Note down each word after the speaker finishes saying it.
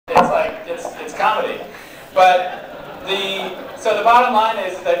comedy. But so the bottom line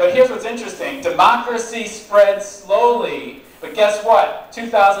is that, but here's what's interesting. Democracy spread slowly, but guess what?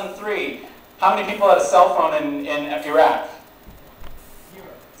 2003, how many people had a cell phone in Iraq?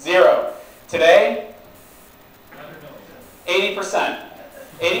 Zero. Today? 80%.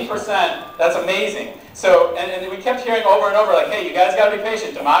 80%, that's amazing. So, and we kept hearing over and over, like, hey, you guys gotta be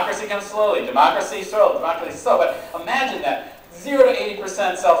patient. Democracy comes slowly. Democracy slow. Democracy slow. But imagine that, 0 to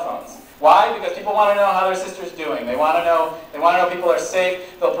 80% cell phones. Why? Because people want to know how their sister's doing. They want to know people are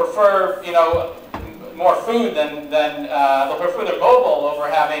safe. They'll prefer, you know, more food than they'll prefer their mobile over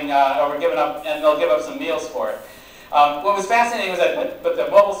having over giving up, and they'll give up some meals for it. What was fascinating was that, but the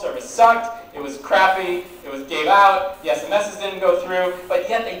mobile service sucked. It was crappy. It was gave out. The SMSs didn't go through. But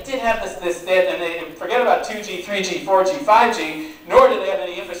yet they did have and they forget about 2G, 3G, 4G, 5G. Nor did they have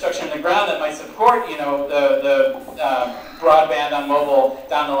any infrastructure in the ground that might support, you know, the broadband on mobile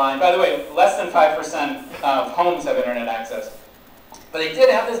down the line. By the way, less than 5% of homes have internet access. But they did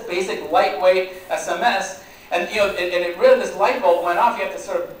have this basic lightweight SMS. And you know, and it really, this light bulb went off. You have to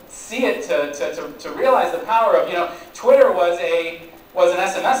sort of see it to realize the power of, you know, Twitter was an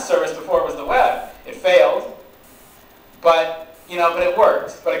SMS service before it was the web. It failed, but you know, but it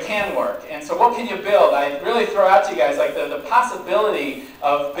worked. But it can work. And so, what can you build? I really throw out to you guys like the possibility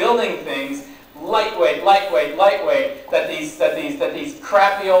of building things lightweight, that these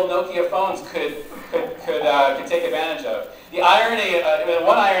crappy old Nokia phones could take advantage of. The irony,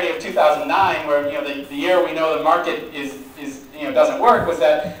 one irony of 2009, where you know the year we know the market is you know doesn't work, was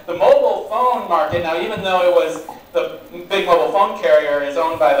that the mobile phone market. Now, even though it was the big mobile phone carrier is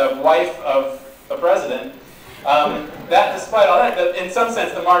owned by the wife of the president, that despite all that, in some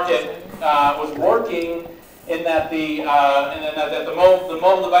sense the market was working in that the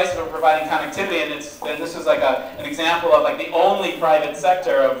mobile devices were providing connectivity, and this was like an example of like the only private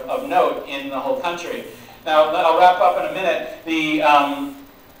sector of note in the whole country. Now, I'll wrap up in a minute.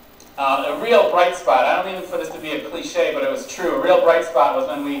 A real bright spot, I don't mean for this to be a cliche, but it was true. A real bright spot was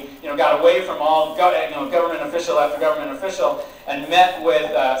when we got away from all government official after government official and met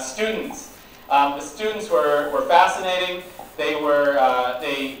with students. The students were fascinating.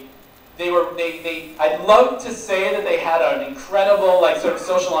 I'd love to say that they had an incredible like sort of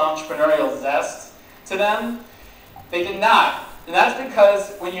social entrepreneurial zest to them. They did not. And that's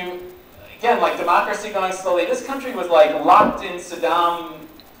because when you, again, like democracy going slowly, this country was like locked in Saddamville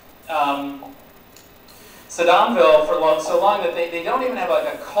for so long that they don't even have like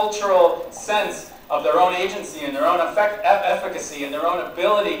a cultural sense of their own agency and their own efficacy and their own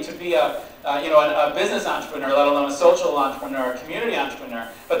ability to be a business entrepreneur, let alone a social entrepreneur, a community entrepreneur.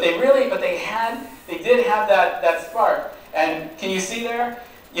 But they did have that spark. And can you see there?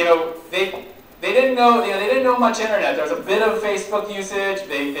 You know, they didn't know, they didn't know much internet. There was a bit of Facebook usage.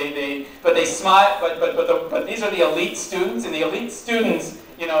 But these are the elite students, and the elite students,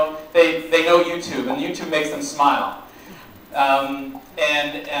 you know, they know YouTube, and YouTube makes them smile.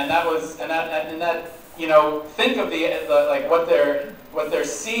 You know, think of like what they're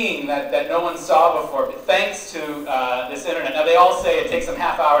seeing that no one saw before, thanks to this internet. Now they all say it takes them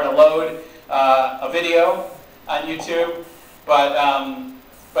half hour to load a video on YouTube, but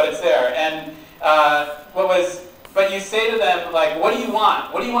it's there. And but you say to them, like, what do you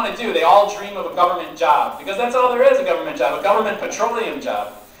want? What do you want to do? They all dream of a government job, because that's all there is, a government job, a government petroleum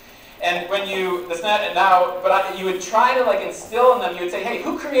job. And when you, you would try to like instill in them, you would say, hey,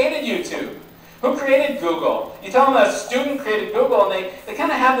 who created YouTube? Who created Google? You tell them a student created Google, and they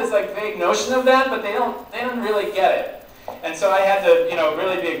kind of have this like vague notion of that, but they don't really get it. And so I had to,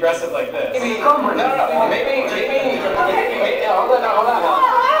 really be aggressive like this. Maybe, hold on. Maybe, no,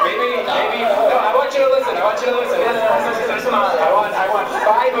 I want you to listen. I want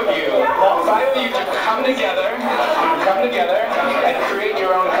five of you to come together and create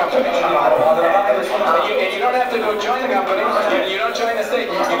your own company. And you don't have to go join the company. You don't join the state.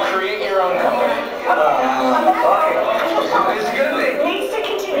 You create your own company. It's good. It needs to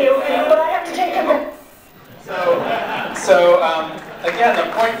continue, but I have to take a minute. So again, the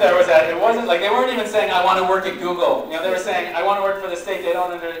point there was that it wasn't like they weren't even saying I want to work at Google. They were saying I want to work for the state. They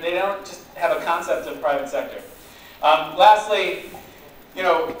don't just have a concept of private sector. Lastly,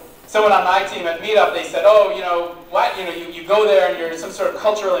 someone on my team at Meetup, they said, oh, you go there and you're some sort of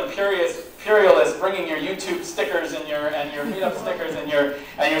cultural imperialist, bringing your YouTube stickers and your Meetup stickers and you're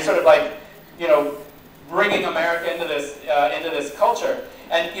sort of like, bringing America into this culture.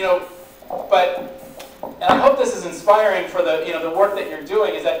 And and I hope this is inspiring for the work that you're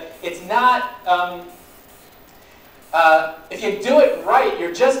doing, is that it's not, if you do it right,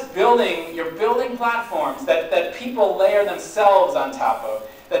 you're building platforms that people layer themselves on top of.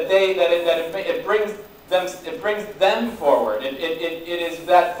 it brings them forward. It is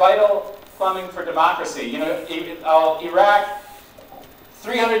that vital plumbing for democracy. You know, Iraq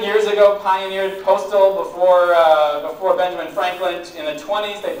 300 years ago pioneered postal before Benjamin Franklin. In the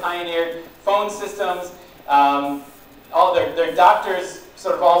 20s, they pioneered phone systems. All their doctors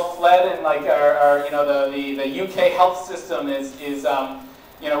sort of all fled, and like you know, the UK health system is you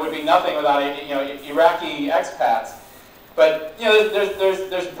know, would be nothing without Iraqi expats. But you know,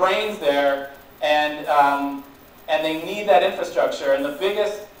 there's brains there, and they need that infrastructure. And the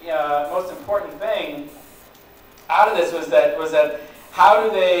biggest, most important thing out of this was that how do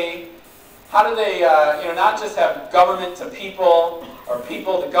they you know, not just have government to people or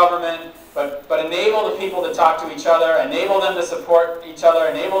people to government, but enable the people to talk to each other, enable them to support each other,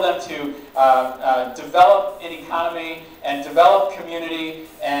 enable them to develop an economy and develop community,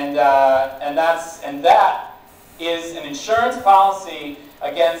 and that is an insurance policy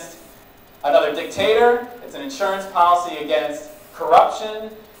against another dictator. It's an insurance policy against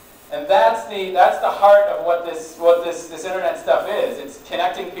corruption, and that's the heart of what this internet stuff is. It's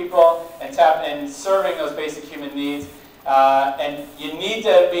connecting people and serving those basic human needs. And you need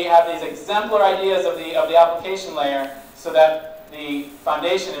to have these exemplar ideas of the application layer so that the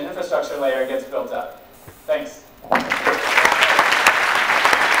foundation and infrastructure layer gets built up. Thanks.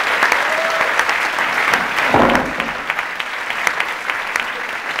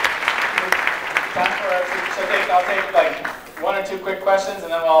 I'll take like 1 or 2 quick questions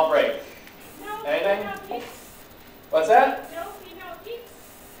and then we'll all break. No, anything? No peeps. What's that? No female peeps.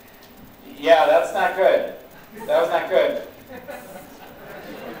 Yeah, that's not good. That was not good.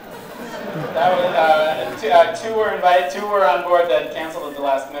 That was, 2 were invited, 2 were on board that canceled at the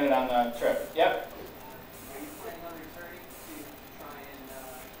last minute on the trip. Yep. Are you planning on returning to try and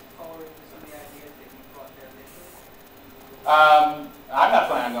forward some of the ideas that you brought there initially? I'm not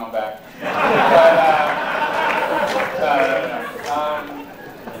planning on going back.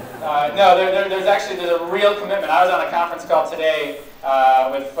 But, no, there's a real commitment. I was on a conference call today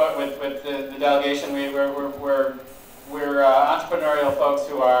with the delegation. We're entrepreneurial folks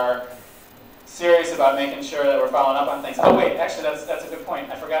who are serious about making sure that we're following up on things. Oh wait, actually that's a good point.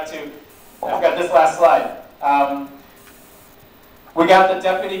 I forgot this last slide. We got the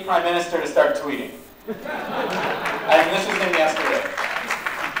Deputy Prime Minister to start tweeting. And this was him yesterday.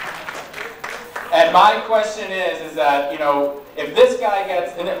 And my question is that, you know, if this guy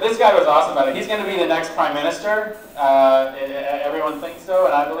gets, and this guy was awesome about it, he's going to be the next Prime Minister. Everyone thinks so,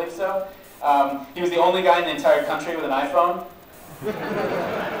 and I believe so. He was the only guy in the entire country with an iPhone.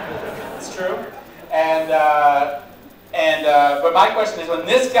 It's true. But my question is, when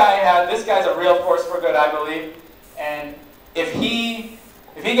this guy's a real force for good, I believe, and if he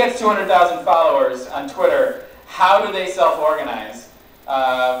gets 200,000 followers on Twitter, how do they self-organize?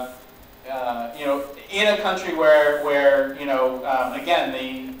 You know, in a country where you know, again,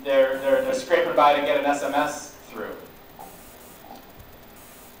 they're scraping by to get an SMS through.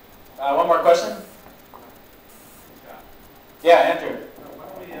 One more question? Yeah, Andrew. Why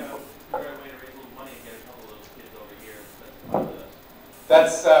don't we figure out a way to raise a little money and get a couple of those kids over here?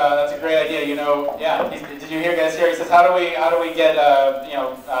 That's a great idea. You know, yeah. Did you guys hear? He says, how do we get you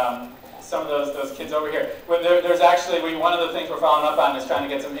know, some of those kids over here? Well, there's actually one of the things we're following up on is trying to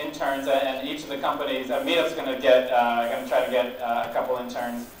get some interns, and each of the companies. Meetup's going to try to get a couple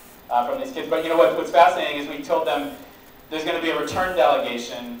interns from these kids. But you know what's fascinating is we told them there's going to be a return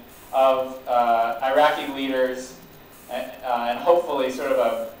delegation of Iraqi leaders and hopefully sort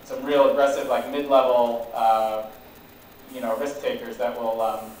of some real aggressive, like mid-level, you know, risk takers that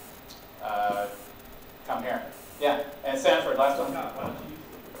will come here. Yeah, and Sanford, last one. Why don't you use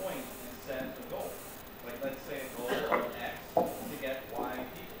the point and set a goal? Like, let's say a goal of X to get Y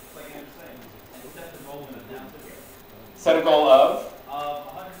people. It's like you're saying, and set the goal in a down figure. Set a goal of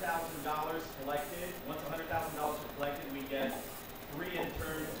 $100,000 collected. Once $100,000 are collected, we get 3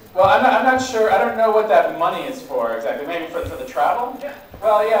 interns. Well, I'm not sure. I don't know what that money is for exactly. Maybe for the travel? Yeah.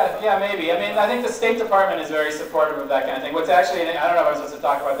 Well, yeah, maybe. I mean, I think the State Department is very supportive of that kind of thing. What's actually, I don't know if I'm supposed to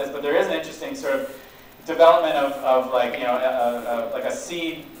talk about this, but there is an interesting sort of development of like, you know, like a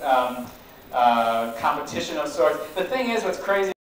seed competition of sorts. The thing is, what's crazy